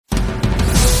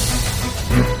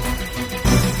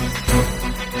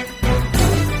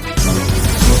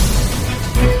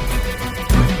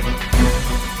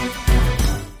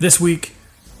This week,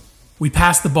 we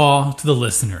pass the ball to the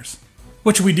listeners.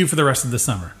 What should we do for the rest of the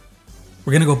summer?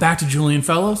 We're going to go back to Julian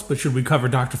Fellows, but should we cover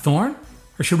Dr. Thorne?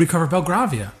 Or should we cover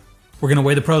Belgravia? We're going to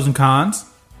weigh the pros and cons,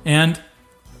 and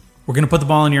we're going to put the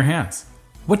ball in your hands.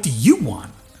 What do you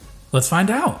want? Let's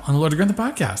find out on the Lord of Grantham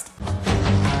podcast.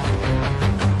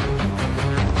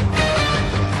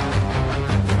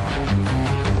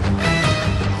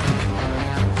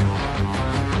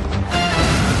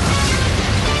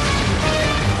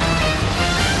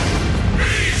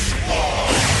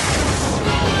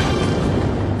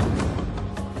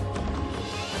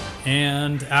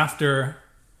 And after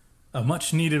a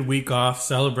much-needed week off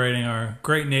celebrating our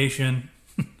great nation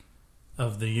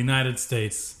of the United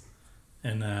States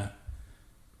and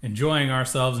enjoying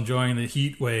ourselves, enjoying the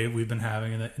heat wave we've been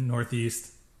having in the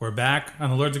Northeast, we're back on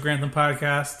the Lords of Grantham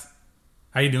podcast.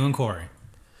 How you doing, Corey?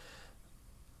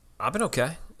 I've been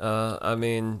okay.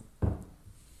 I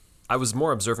was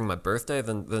more observing my birthday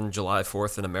than July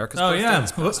 4th in America's birthday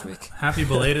this past week. Happy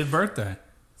belated birthday.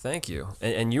 Thank you.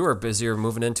 And you were busier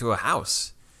moving into a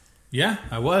house. Yeah,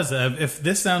 I was. If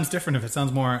this sounds different, if it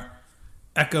sounds more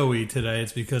echoey today,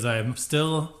 it's because I'm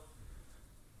still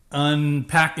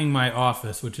unpacking my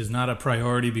office, which is not a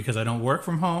priority because I don't work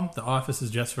from home. The office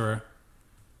is just for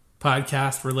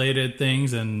podcast-related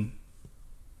things and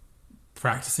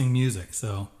practicing music.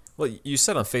 So, well, you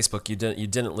said on Facebook you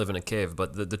didn't live in a cave,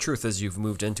 but the truth is you've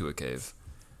moved into a cave.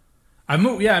 I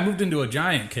moved into a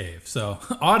giant cave. So,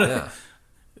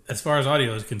 as far as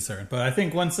audio is concerned, but I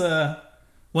think once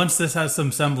this has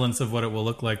some semblance of what it will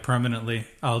look like permanently,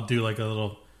 I'll do like a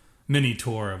little mini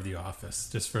tour of the office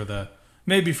just for the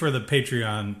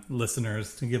Patreon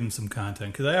listeners to give them some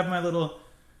content, because I have my little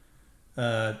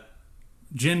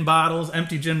gin bottles,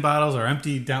 empty gin bottles or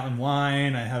empty Downton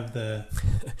wine. I have the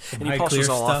and you polished those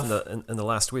all off in the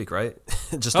last week, right?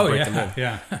 Just to break them in.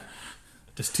 Yeah.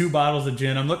 Just 2 bottles of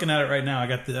gin. I'm looking at it right now. I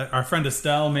got our friend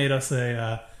Estelle made us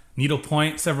a Needle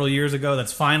Point several years ago.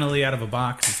 That's finally out of a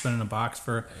box. It's been in a box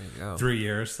for 3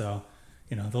 years. So,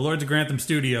 the Lords of Grantham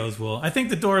Studios I think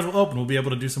the doors will open. We'll be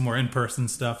able to do some more in-person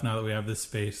stuff now that we have this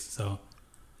space. So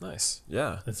nice.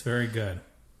 Yeah. That's very good.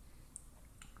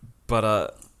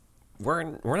 But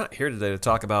we're not here today to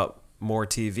talk about more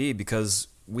TV because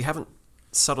we haven't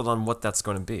settled on what that's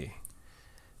going to be.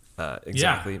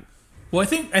 Exactly. Yeah. Well, I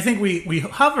think we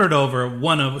hovered over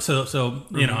one of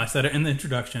I said it in the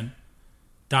introduction.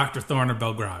 Dr. Thorne or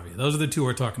Belgravia. Those are the two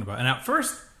we're talking about. And at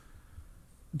first,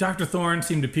 Dr. Thorne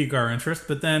seemed to pique our interest,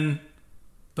 but then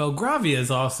Belgravia is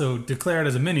also declared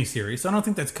as a miniseries, so I don't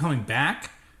think that's coming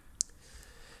back.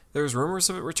 There's rumors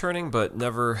of it returning, but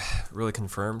never really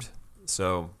confirmed.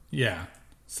 So yeah.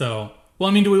 So,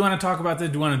 do we want to talk about this?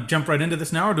 Do you want to jump right into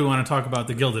this now, or do we want to talk about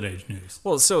the Gilded Age news?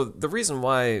 Well, so the reason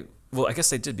why... Well, I guess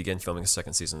they did begin filming a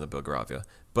second season of Belgravia,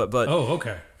 but oh,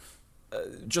 okay.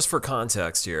 Just for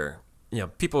context here,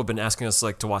 people have been asking us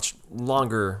to watch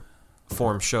longer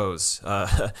form shows.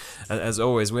 As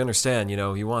always, we understand.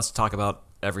 He wants to talk about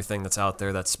everything that's out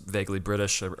there that's vaguely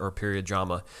British or period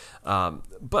drama,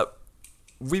 but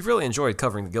we really enjoyed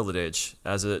covering the Gilded Age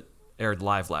as it aired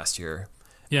live last year.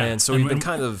 Yeah, and so we've been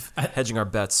kind of hedging our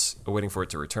bets, waiting for it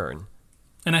to return.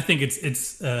 And I think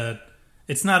it's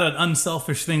not an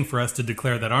unselfish thing for us to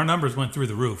declare that our numbers went through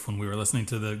the roof when we were listening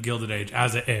to the Gilded Age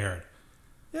as it aired.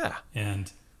 Yeah,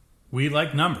 and we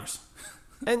like numbers,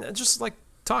 and just like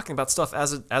talking about stuff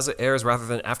as it airs rather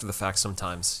than after the fact.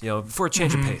 Sometimes, for a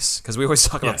change of pace, because we always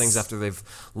talk about things after they've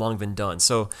long been done.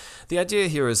 So the idea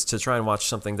here is to try and watch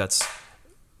something that's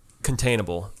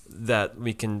containable, that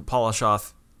we can polish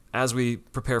off as we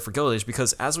prepare for Gilded Age.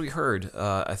 Because as we heard,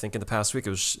 I think in the past week, it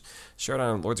was shared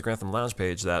on Lords of Grantham Lounge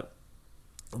page that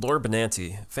Laura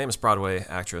Benanti, famous Broadway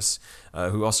actress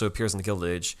who also appears in the Gilded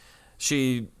Age,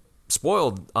 she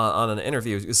spoiled on an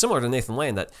interview similar to Nathan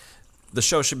Lane that the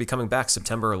show should be coming back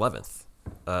September 11th.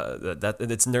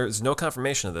 There's no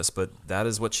confirmation of this, but that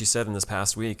is what she said in this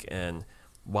past week. And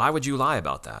why would you lie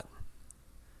about that?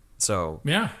 So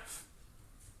yeah,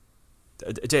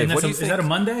 Dave, what do you think? Is that a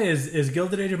Monday? Is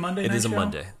Gilded Age a Monday? It is a show?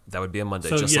 Monday. That would be a Monday,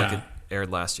 like it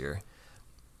aired last year.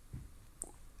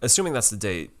 Assuming that's the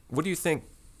date, what do you think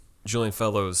Julian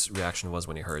Fellows' reaction was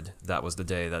when he heard that was the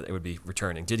day that it would be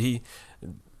returning? Did he,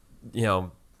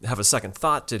 have a second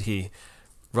thought? Did he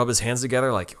rub his hands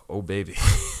together like, oh, baby?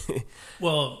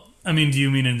 Well, do you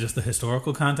mean in just the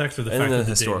historical context or the fact that the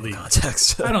historical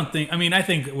context? I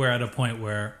think we're at a point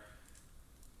where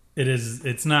if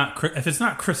it's not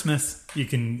Christmas, you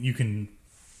can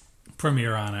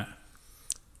premiere on it.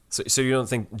 So you don't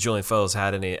think Julian Fellows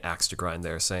had any axe to grind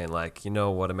there, saying like, you know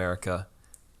what, America?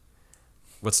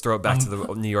 Let's throw it back to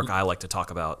the New York I like to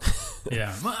talk about.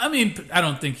 Yeah. Well, I mean, I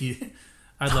don't think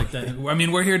I'd like that. I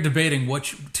mean, we're here debating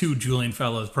what two Julian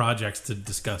Fellows projects to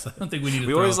discuss. I don't think we need to.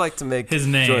 We always like to make his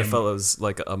name. Julian Fellows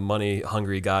like a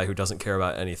money-hungry guy who doesn't care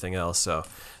about anything else. So,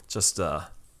 just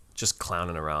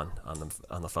clowning around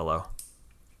on the fellow.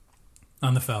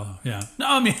 On the fellow, yeah. No,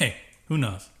 I mean, hey, who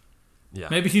knows? Yeah.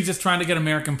 Maybe he's just trying to get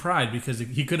American pride because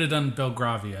he could have done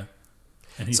Belgravia,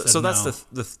 and he said so. No. That's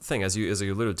the thing, as you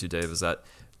alluded to, Dave, is that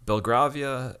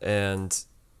Belgravia and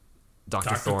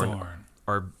Dr. Thorne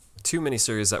are two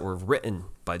miniseries that were written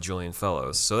by Julian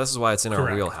Fellows. So this is why it's in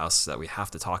our wheelhouse that we have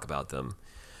to talk about them.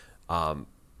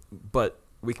 But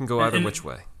we can go either which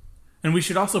way. And we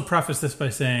should also preface this by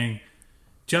saying,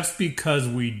 just because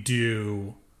we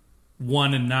do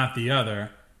one and not the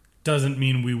other doesn't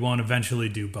mean we won't eventually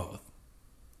do both.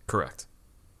 Correct.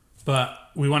 But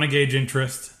we want to gauge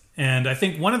interest. And I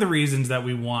think one of the reasons that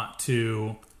we want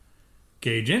to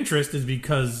gauge interest is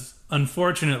because,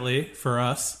 unfortunately for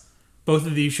us, both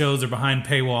of these shows are behind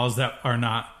paywalls that are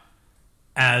not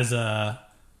as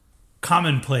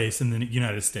commonplace in the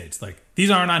United States. Like, these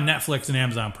aren't on Netflix and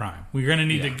Amazon Prime. We're going to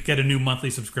need to get a new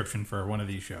monthly subscription for one of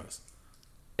these shows.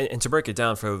 And to break it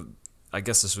down for, I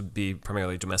guess this would be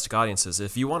primarily domestic audiences,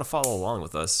 if you want to follow along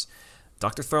with us,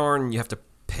 Dr. Thorne, you have to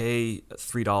pay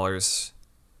 $3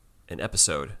 an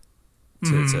episode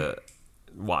to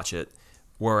watch it,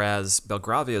 whereas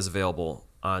Belgravia is available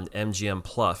on MGM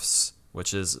Plus,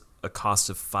 which is a cost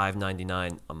of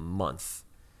 $5.99 a month.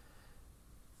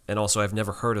 And also, I've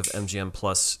never heard of MGM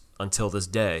Plus until this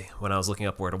day when I was looking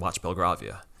up where to watch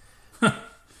Belgravia.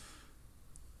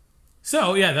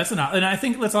 So, yeah, that's enough. And I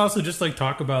think let's also just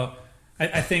talk about,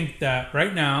 I think that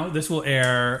right now this will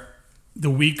air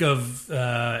the week of,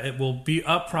 it will be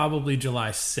up probably July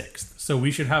 6th. So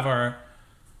we should have our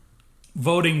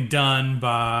voting done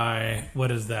by,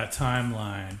 what is that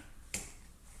timeline?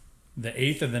 The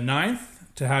 8th or the 9th?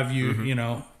 To have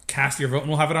you, cast your vote. And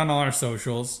we'll have it on all our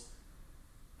socials.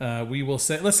 We will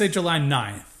say, let's say July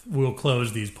 9th, we'll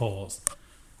close these polls.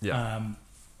 Yeah.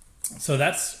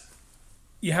 So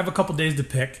you have a couple days to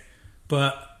pick.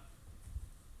 But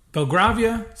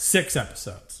Belgravia, 6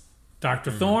 episodes.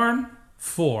 Dr. Thorne,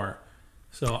 4.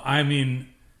 So, I mean,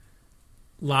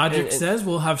 logic says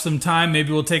we'll have some time.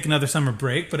 Maybe we'll take another summer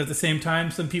break. But at the same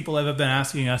time, some people have been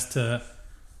asking us to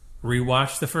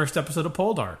rewatch the first episode of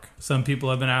Poldark. Some people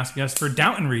have been asking us for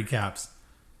Downton recaps.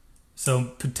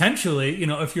 So potentially,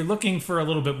 if you're looking for a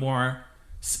little bit more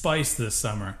spice this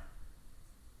summer,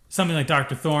 something like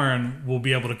Dr. Thorne will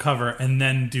be able to cover and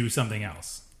then do something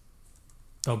else.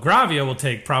 Belgravia will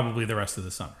take probably the rest of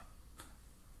the summer.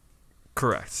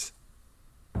 Correct.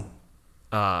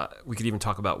 We could even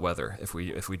talk about weather if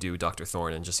we do Dr.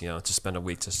 Thorne and just spend a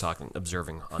week just talking,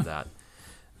 observing on that.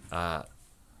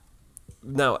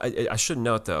 Now, I should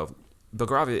note, though,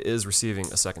 Belgravia is receiving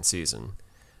a second season.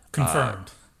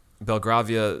 Confirmed.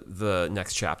 Belgravia, the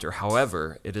next chapter.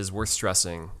 However, it is worth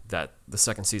stressing that the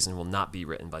second season will not be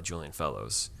written by Julian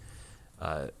Fellows.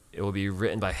 It will be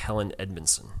written by Helen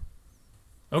Edmondson.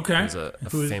 Okay. Who's a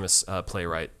famous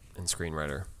playwright and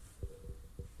screenwriter.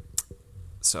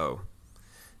 So,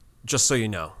 just so you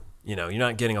know, you're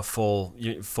not getting a full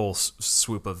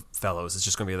swoop of Fellows. It's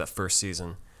just going to be that first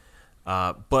season.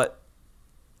 But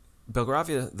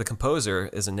Belgravia, the composer,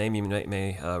 is a name you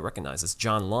may recognize. It's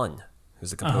John Lunn, who's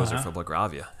the composer for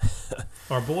Belgravia.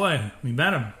 Our boy, we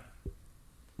met him.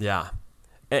 Yeah,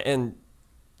 and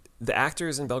the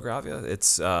actors in Belgravia,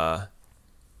 it's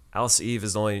Alice Eve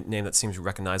is the only name that seems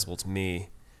recognizable to me,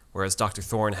 whereas Dr.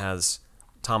 Thorne has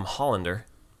Tom Hollander,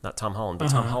 not Tom Holland, but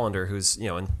Tom Hollander, who's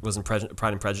was in Pride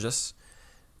and Prejudice.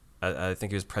 I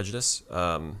think he was Prejudice.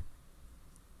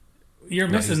 You're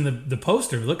missing the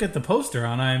poster. Look at the poster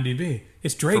on IMDb.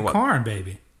 It's Drake Karn,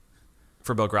 baby.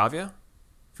 For Belgravia?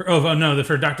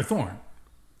 For Dr. Thorne.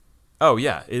 Oh,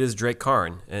 yeah. It is Drake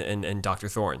Karn and Dr.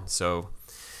 Thorne. So,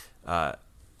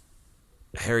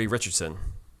 Harry Richardson,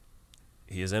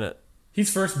 he is in it.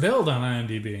 He's first billed on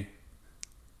IMDb.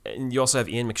 And you also have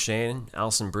Ian McShane,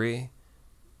 Alison Brie.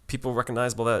 People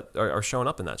recognizable that are showing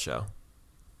up in that show.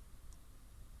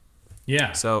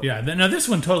 Yeah. So yeah. Now this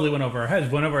one totally went over our heads.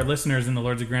 One of our listeners in the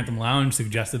Lords of Grantham Lounge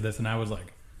suggested this, and I was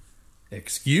like,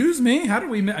 "Excuse me? How do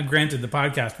we?" Granted, the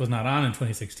podcast was not on in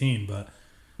 2016, but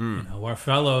our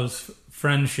fellows'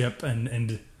 friendship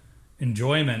and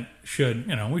enjoyment should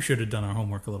we should have done our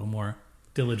homework a little more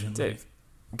diligently. Dave,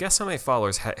 guess how many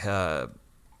followers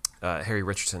Harry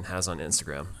Richardson has on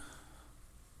Instagram?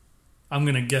 I'm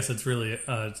gonna guess it's really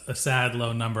a sad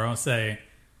low number. I'll say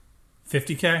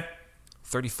 50K.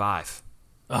 35.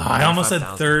 Oh, I almost said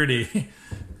 30.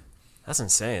 That's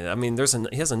insane. I mean,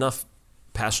 he has enough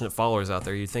passionate followers out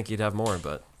there. You'd think he'd have more,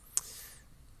 but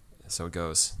so it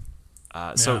goes.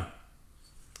 So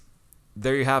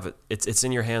there you have it. It's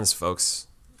in your hands, folks.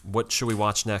 What should we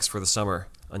watch next for the summer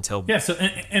until? Yeah. So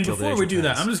and before we do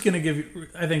that, I'm just going to give you.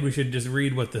 I think we should just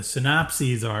read what the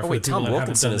synopses are. Oh wait, for Tom people that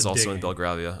Wilkinson is also digging. in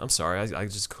Belgravia. I'm sorry, I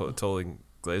just totally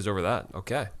glazed over that.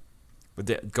 Okay,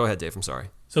 but go ahead, Dave. I'm sorry.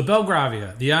 So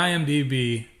Belgravia, the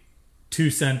IMDb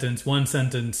 1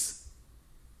 sentence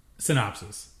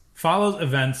synopsis. Follows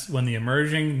events when the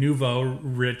emerging nouveau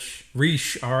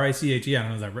riche, R-I-C-H-E, I don't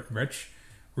know, is that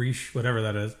riche, whatever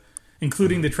that is,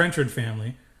 including the Trenchard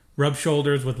family, rub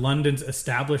shoulders with London's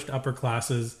established upper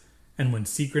classes and when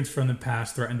secrets from the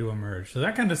past threaten to emerge. So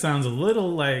that kind of sounds a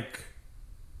little like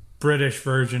British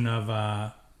version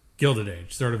of Gilded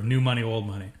Age, sort of new money, old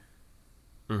money.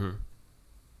 Mm-hmm.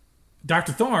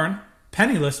 Dr. Thorne,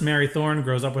 penniless Mary Thorne,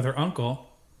 grows up with her uncle,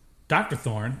 Dr.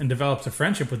 Thorne, and develops a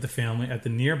friendship with the family at the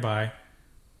nearby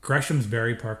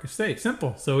Greshamsbury Park estate.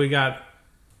 Simple. So we got,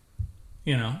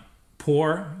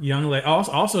 poor young lady.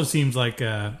 Also seems like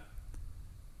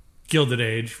Gilded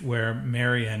Age, where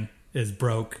Marion is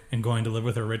broke and going to live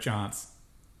with her rich aunts.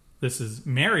 This is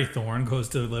Mary Thorne goes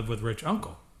to live with rich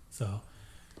uncle. So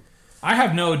I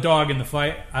have no dog in the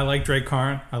fight. I like Drake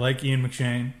Karn. I like Ian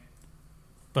McShane.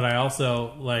 But I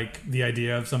also like the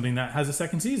idea of something that has a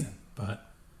second season. But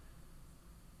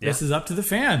this is up to the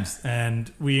fans.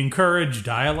 And we encourage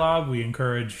dialogue. We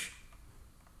encourage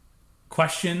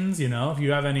questions. If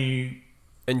you have any...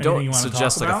 And don't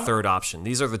suggest like a third option.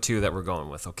 These are the two that we're going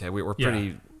with, okay? We're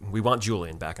pretty... We want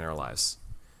Julian back in our lives.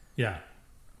 Yeah.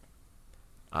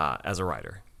 As a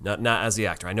writer. Not as the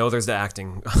actor. I know there's the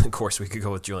acting. Of course, we could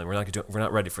go with Julian. We're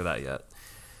not ready for that yet.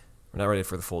 We're not ready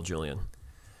for the full Julian.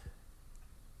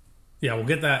 Yeah, we'll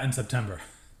get that in September.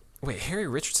 Wait, Harry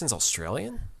Richardson's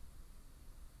Australian?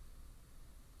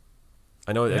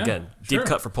 I know, again, deep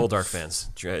cut for Poldark fans,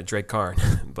 Drake Karn.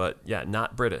 But, yeah,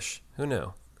 not British. Who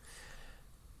knew?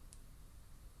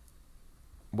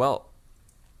 Well,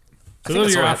 so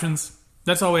those are your options.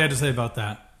 That's all we had to say about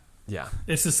that. Yeah.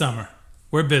 It's the summer.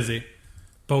 We're busy.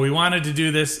 But we wanted to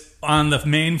do this on the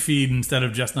main feed instead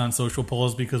of just on social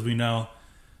polls because we know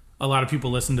a lot of people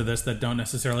listen to this that don't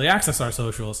necessarily access our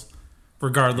socials,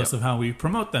 regardless of how we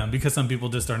promote them, because some people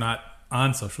just are not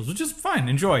on socials, which is fine.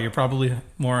 Enjoy. You're probably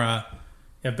more,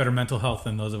 you have better mental health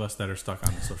than those of us that are stuck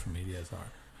on the social medias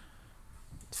are.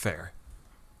 Fair.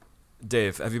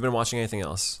 Dave, have you been watching anything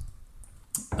else?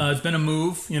 It's been a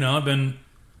move. I've been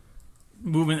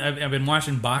moving. I've been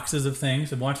watching boxes of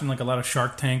things. I'm watching like a lot of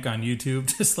Shark Tank on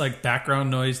YouTube, just like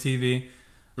background noise TV.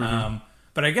 Mm-hmm.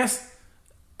 But I guess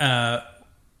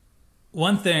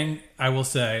one thing I will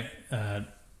say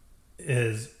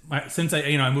is since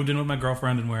I moved in with my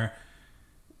girlfriend and where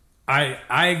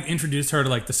I introduced her to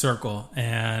like The Circle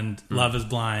and Love Is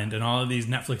Blind and all of these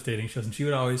Netflix dating shows, and she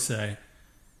would always say,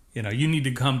 you need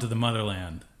to come to the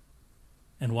motherland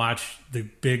and watch the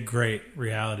big, great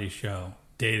reality show,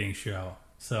 dating show.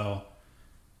 So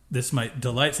this might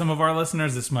delight some of our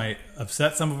listeners. This might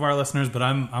upset some of our listeners, but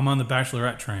I'm on the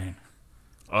Bachelorette train.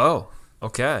 Oh,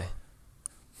 okay.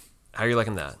 How are you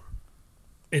liking that?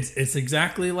 It's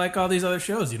exactly like all these other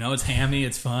shows. It's hammy,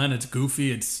 it's fun, it's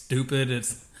goofy, it's stupid,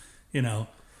 it's, not.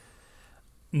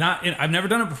 I've never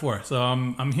done it before, so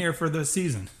I'm here for the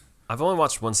season. I've only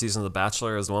watched one season of The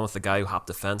Bachelor. It was the one with the guy who hopped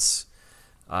the fence.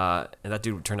 And that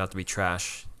dude turned out to be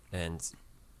trash. And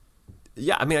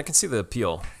yeah, I mean, I can see the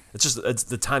appeal. It's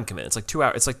the time commitment. It's like 2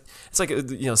 hours. It's like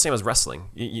same as wrestling.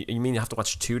 You mean you have to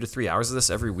watch 2 to 3 hours of this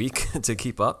every week to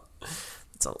keep up?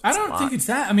 I don't think it's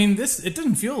that. I mean, it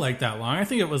didn't feel like that long. I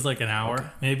think it was like an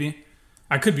hour, maybe.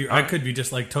 I could be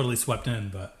just like totally swept in,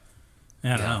 but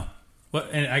I don't know.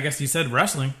 And I guess you said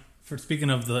wrestling. Speaking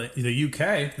of the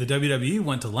UK, the WWE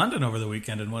went to London over the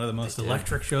weekend in one of the most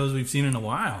electric shows we've seen in a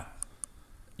while.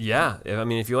 Yeah, I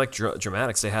mean, if you like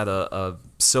dramatics, they had a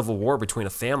civil war between a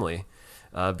family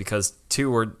because two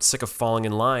were sick of falling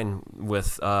in line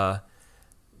with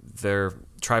their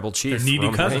tribal chief. Their needy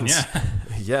Roman cousin, Reigns. yeah.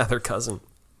 Yeah, their cousin.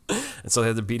 And so they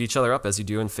had to beat each other up as you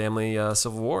do in family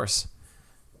civil wars.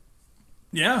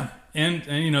 Yeah, and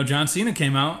John Cena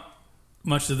came out,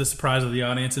 much to the surprise of the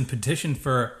audience, and petitioned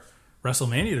for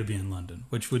WrestleMania to be in London,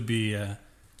 which would be,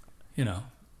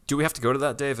 Do we have to go to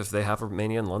that, Dave, if they have a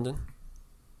Mania in London?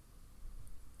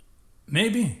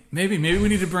 Maybe we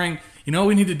need to bring. What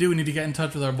we need to do? We need to get in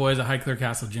touch with our boys at Highclere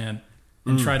Castle Gin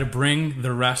and try to bring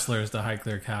the wrestlers to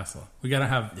Highclere Castle. We got to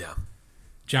have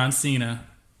John Cena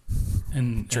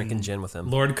and drinking gin with him,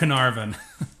 Lord Carnarvon.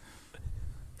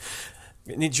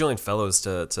 We need Julian Fellows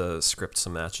to script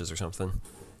some matches or something.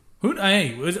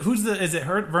 Is it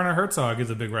Werner Herzog is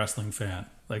a big wrestling fan?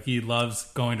 Like, he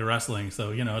loves going to wrestling.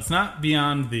 So, it's not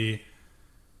beyond the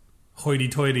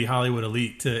hoity-toity Hollywood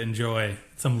elite to enjoy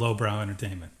some lowbrow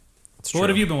entertainment. It's But what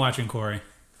have you been watching, Corey?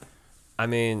 I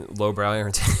mean, lowbrow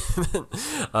entertainment.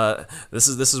 This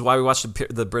is why we watch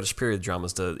the British period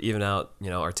dramas, to even out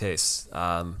our tastes.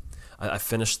 I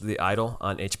finished The Idol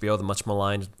on HBO, the much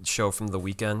maligned show from the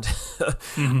weekend.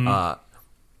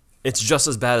 It's just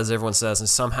as bad as everyone says, and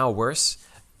somehow worse,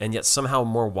 and yet somehow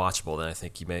more watchable than I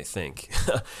think you may think.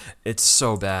 It's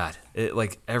so bad.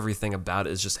 Everything about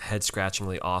it is just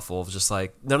head-scratchingly awful. Just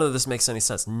like, none of this makes any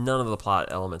sense. None of the plot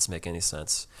elements make any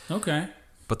sense. Okay.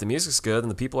 But the music's good,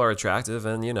 and the people are attractive,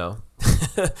 and Is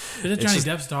it Johnny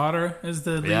Depp's daughter is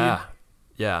the lead?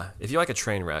 Yeah. If you like a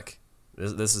train wreck,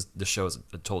 this show is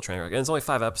a total train wreck, and it's only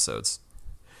 5 episodes.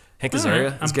 Hank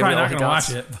Azaria is giving it all he got. I'm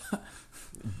probably not going to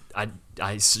watch it.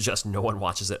 I suggest no one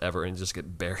watches it ever and just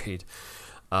get buried.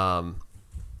 I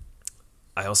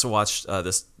also watched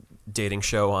this dating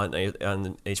show on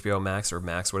HBO Max or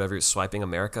Max, whatever, Swiping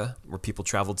America, where people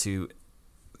travel to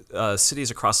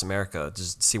cities across America to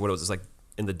just see what it was like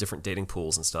in the different dating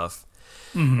pools and stuff.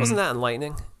 Wasn't that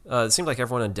enlightening? It seemed like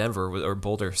everyone in Denver or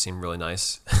Boulder seemed really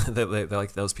nice. they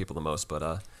like those people the most,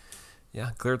 but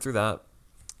cleared through that.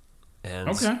 And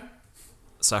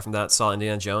aside from that, saw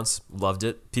Indiana Jones, loved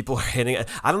it. People are hating it.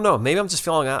 I don't know, maybe I'm just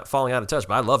falling out of touch,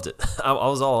 but I loved it. I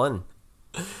was all in.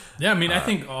 Yeah, I mean, I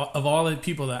think of all the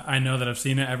people that I know that have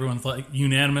seen it, everyone's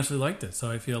unanimously liked it.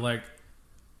 So I feel like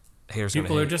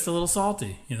people are just a little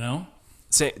salty,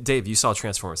 Say, Dave, you saw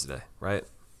Transformers today, right?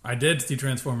 I did see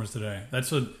Transformers today.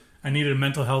 That's what I needed, a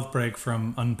mental health break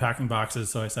from unpacking boxes.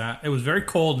 So I sat. It was very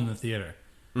cold in the theater,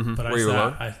 but Were you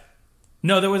alone?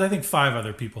 No, there was, I think, 5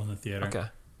 other people in the theater. Okay,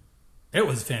 it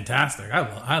was fantastic.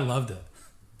 I loved it.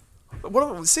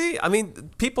 See, I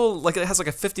mean, people it has a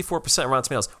 54% Rotten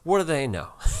Tomatoes. What do they know?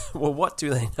 Well, what do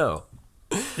they know?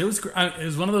 It was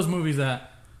one of those movies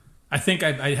that I think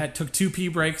I took 2 pee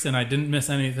breaks and I didn't miss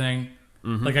anything.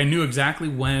 Like, I knew exactly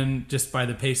when, just by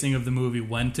the pacing of the movie,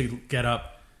 when to get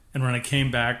up, and when I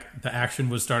came back, the action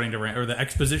was starting to ramp, or the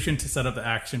exposition to set up the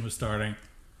action was starting.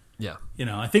 Yeah,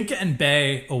 I think getting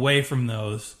Bay away from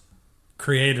those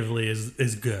creatively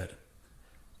is good.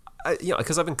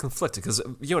 Because I've been conflicted. Because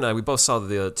you and I, we both saw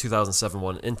the 2007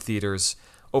 one in theaters,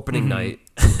 opening night,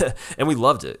 and we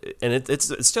loved it. And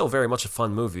it's still very much a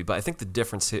fun movie. But I think the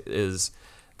difference is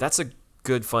that's a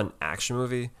good, fun action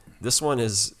movie. This one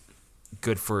is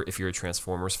good for if you're a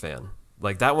Transformers fan.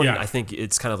 Like that one, I think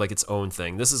it's kind of like its own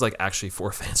thing. This is like actually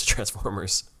for fans of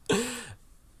Transformers.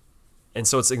 And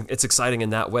so it's exciting in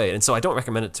that way. And so I don't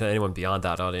recommend it to anyone beyond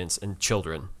that audience and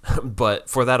children. But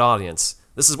for that audience,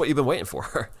 this is what you've been waiting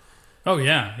for. Oh,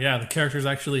 yeah. The characters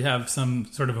actually have some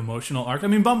sort of emotional arc. I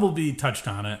mean, Bumblebee touched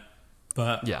on it,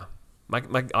 but... Yeah.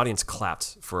 My audience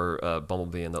clapped for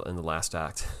Bumblebee in the last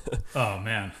act. Oh,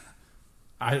 man.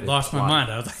 I lost my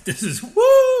mind. I was like, this is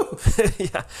woo!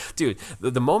 Yeah. Dude,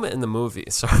 the moment in the movie,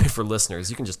 sorry for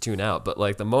listeners, you can just tune out, but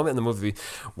like the moment in the movie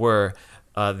where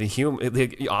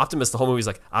the Optimus, the whole movie is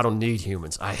like, I don't need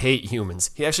humans. I hate humans.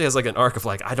 He actually has like an arc of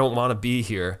like, I don't want to be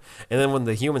here. And then when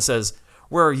the human says,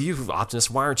 where are you,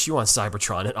 Optimus? Why aren't you on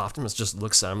Cybertron? And Optimus just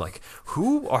looks at him like,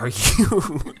 who are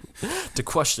you to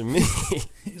question me?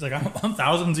 He's like, I'm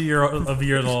thousands of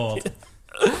years old.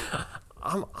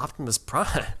 I'm Optimus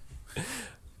Prime.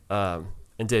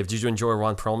 And Dave, did you enjoy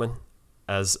Ron Perlman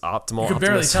as Optimal? You could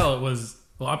barely tell it was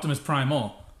Optimus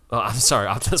Primal. Oh, I'm sorry,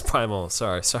 Optimus Primal.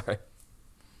 Sorry.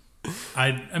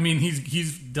 I mean,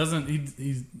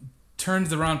 he turns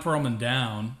the Ron Perlman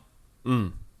down,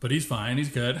 but he's fine. He's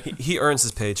good. He earns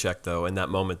his paycheck though. In that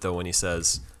moment though, when he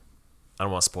says, I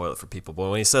don't want to spoil it for people, but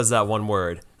when he says that one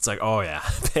word, it's like, oh yeah,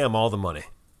 pay him all the money.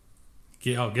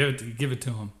 Yeah, give it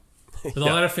to him. With a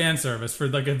lot of fan service for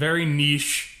like a very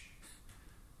niche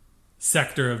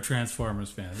sector of Transformers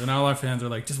fans, and all our fans are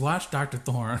like, just watch Dr.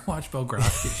 Thorne, watch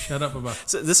Belgravia, shut up about.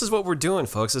 So this is what we're doing,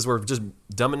 folks, is we're just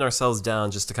dumbing ourselves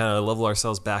down just to kind of level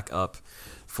ourselves back up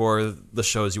for the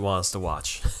shows you want us to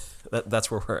watch. That's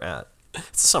where we're at.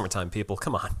 It's the summertime, people.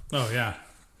 Come on. Oh yeah.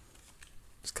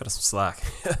 Just cut us some slack.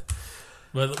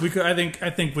 But we could. I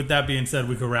think. With that being said,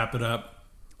 we could wrap it up.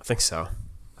 I think so.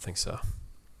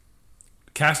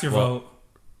 Cast your vote.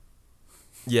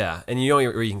 Yeah, and you know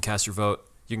where you can cast your vote.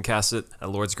 You can cast it at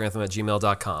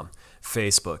lordsgrantham@gmail.com,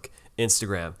 Facebook,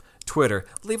 Instagram, Twitter.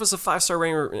 Leave us a 5-star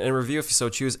rating and review if you so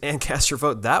choose, and cast your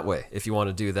vote that way if you want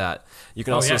to do that. You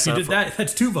can also. If you did that,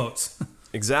 that's 2 votes.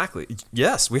 Exactly.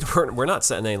 Yes, we're not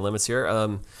setting any limits here.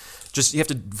 Just you have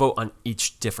to vote on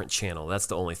each different channel. That's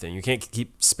the only thing. You can't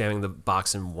keep spamming the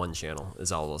box in one channel.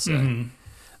 Is all we'll say.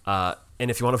 And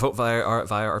if you want to vote via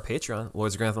our Patreon,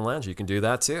 Lords of Grantham Lounge, you can do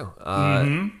that too.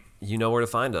 You know where to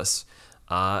find us.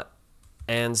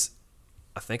 And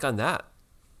I think on that,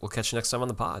 we'll catch you next time on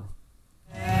the pod.